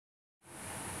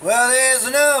Well, there's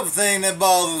another thing that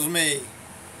bothers me.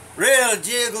 Really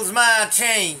jiggles my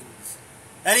chains.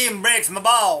 And even breaks my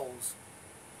balls.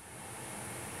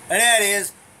 And that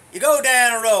is, you go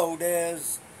down the road,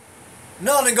 there's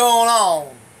nothing going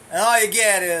on. And all you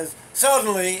get is,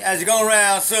 suddenly, as you go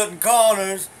around certain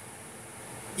corners,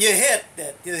 you hit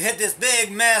it. You hit this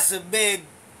big, massive, big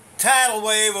tidal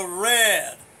wave of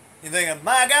red. You're thinking,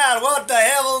 my God, what the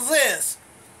hell is this?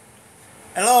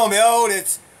 And lo and behold,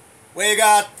 it's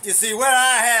where you see where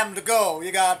I happen to go,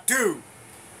 you got two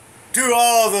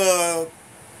other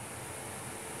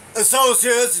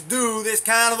associates do this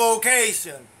kind of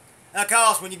vocation. And of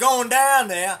course, when you're going down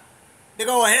there, they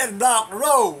go ahead and block the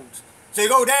roads. So you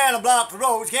go down and block the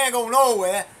roads, you can't go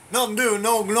nowhere, nothing doing,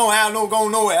 no how, no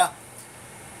going nowhere.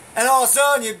 And all of a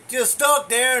sudden, you're just stuck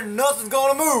there and nothing's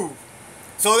going to move.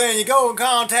 So then you go and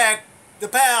contact the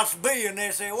powers that be, and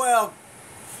they say, well,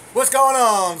 what's going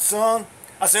on, son?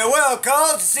 I said, well,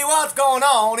 cuz, you see what's going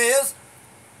on is,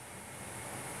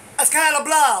 it's kind of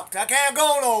blocked. I can't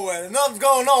go nowhere. Nothing's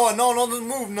going nowhere. No, nothing's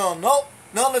moving none. Nope,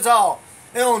 nothing at all.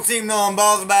 They don't seem none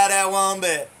bothered about that one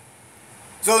bit.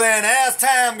 So then, as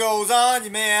time goes on, you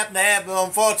may happen to have the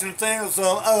unfortunate thing of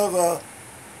some other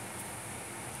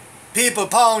people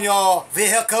upon your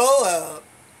vehicle,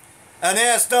 and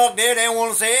they're stuck there. They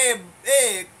want to say,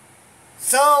 hey,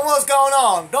 son, what's going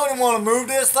on? Don't you want to move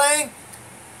this thing?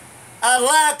 I'd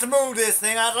like to move this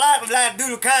thing. I'd like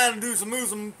to do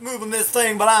some moving this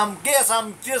thing, but I guess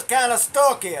I'm just kind of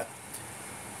stuck here.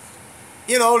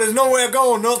 You know, there's nowhere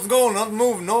going, nothing's going, nothing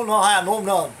moving, no how, no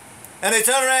nothing. And they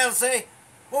turn around and say,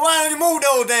 well, why don't you move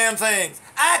those damn things?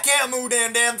 I can't move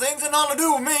them damn things. It's nothing to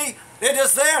do with me. They're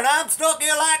just there, and I'm stuck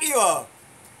here like you are.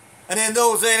 And then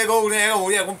those say they go there, oh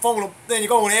yeah, then you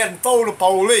go ahead and phone the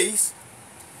police.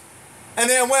 And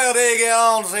then, well, they get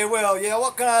on and say, well, yeah,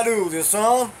 what can I do with this,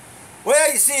 son?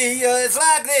 Well, you see, it's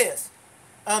like this.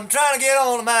 I'm trying to get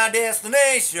on to my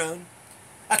destination.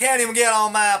 I can't even get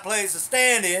on my place of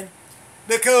standing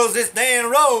because this damn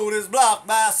road is blocked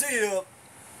by an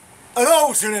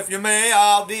ocean, if you may,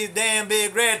 of these damn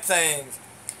big red things.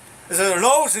 They said, an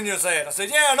ocean, you said? I said,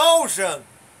 yeah, an ocean.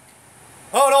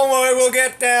 Oh, don't worry, we'll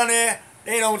get down there.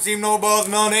 They don't seem no buzz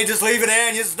none. They just leave it there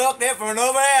and you're stuck there for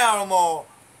another hour or more.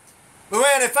 But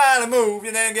when they finally move,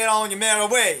 you then get on your merry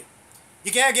way.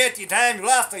 You can't get to your time, you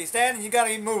lost till you're standing, you gotta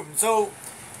keep moving. So,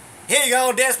 here you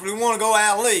go, desperately want to go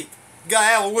out and leak. You gotta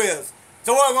have a whiz.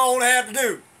 So what we're gonna have to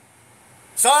do?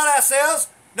 Sort ourselves?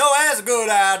 No, that's a good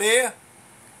idea.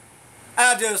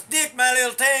 I'll just stick my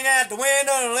little thing out the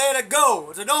window and let it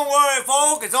go. So don't worry,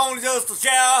 folk, it's only just a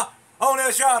shower. Only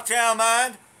a short shower,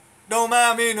 mind. Don't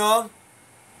mind me none.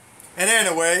 And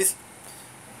anyways,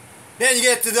 then you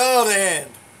get to the other end.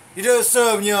 You're just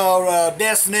serving your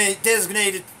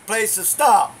designated place to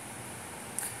stop.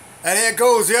 And there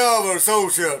goes the other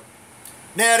associate.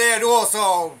 Now they're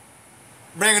also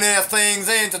bringing their things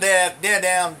into their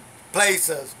damn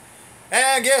places.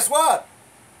 And guess what?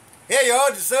 Here you are,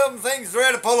 just serving things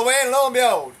ready to pull away, and lo and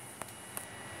behold.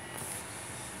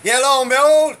 Yeah, lo and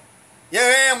behold, you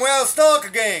am well stuck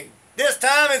again. This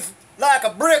time it's like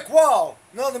a brick wall.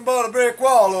 Nothing but a brick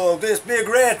wall of this big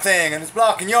red thing, and it's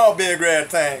blocking your big red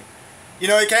thing. You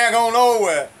know, you can't go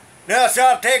nowhere. Now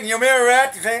start taking your mirror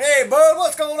at you saying, hey bud,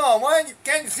 what's going on? Why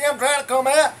can't you see I'm trying to come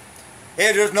out?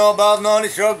 He just no bothering on, he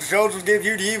shrugs the shoulders, gives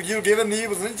you the evil, you give him the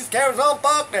evils, and he just carries on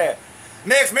parked there.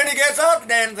 Next minute he gets up the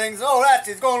damn thing, says, oh that's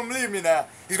it, he's going to leave me now.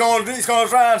 He's going to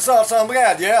try and sort something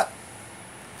out, yeah?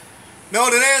 No,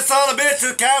 the damn son of a bitch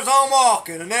just carries on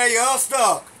walking, and there you are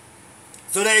stuck.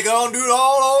 So they go and do it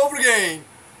all over again.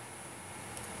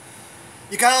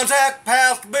 You contact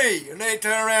Pastor B, and they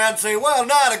turn around and say, well,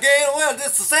 not again. Well, this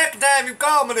is the second time you've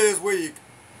called me this week.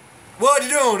 What are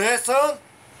you doing there, son?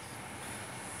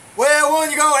 Well,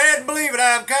 when you go ahead and believe it,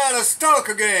 I'm kind of stuck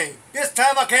again. This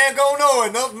time I can't go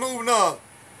nowhere, nothing moving on.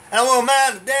 And I won't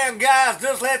mind the damn guy's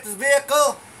just left his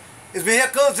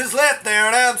vehicle's just left there,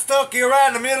 and I'm stuck here right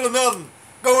in the middle of nothing.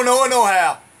 Going nowhere, no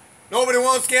how. Nobody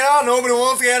wants to get on, nobody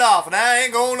wants to get off, and I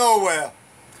ain't going nowhere.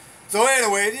 So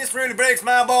anyway, this really breaks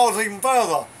my balls even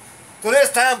further. So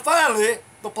this time, finally,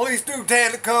 the police do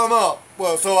tend to come up.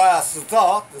 Well, so I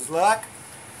thought, it's like.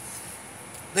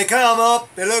 They come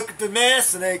up, they look at the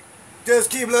mess, and they just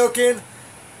keep looking.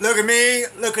 Look at me,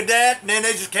 look at that, and then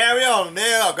they just carry on, and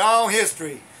they're gone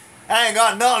history. I ain't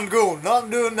got nothing going, nothing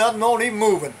doing, nothing, not even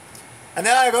moving. And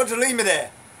now they're going to leave me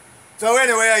there. So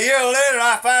anyway, a year later,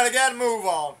 I finally got to move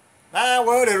on. My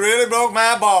word, it really broke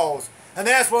my balls. And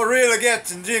that's what really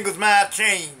gets and jingles my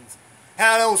chains.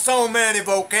 How those so many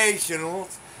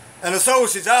vocationals and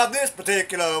associates of this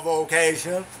particular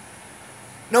vocation,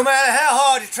 no matter how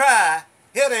hard you try,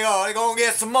 here they are, they're gonna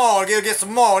get some more, get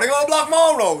some more, they're gonna block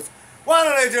more roads. Why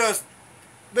don't they just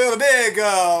build a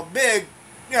big,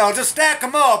 just stack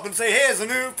them up and say, here's a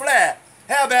new flat.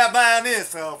 How about buying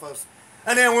this off us?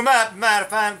 And then we might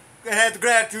have the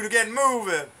gratitude of getting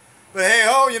moving. But hey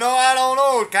ho, I don't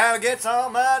know, it kind of gets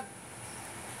on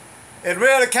it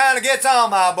really kind of gets on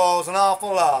my balls an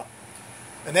awful lot.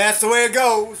 And that's the way it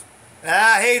goes. And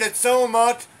I hate it so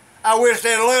much, I wish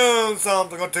they'd learn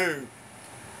something or two.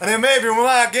 And then maybe we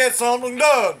might get something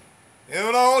done.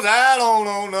 Who knows? I don't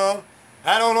know nothing.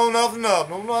 I don't know nothing.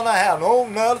 No, I have no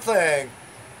nothing thing.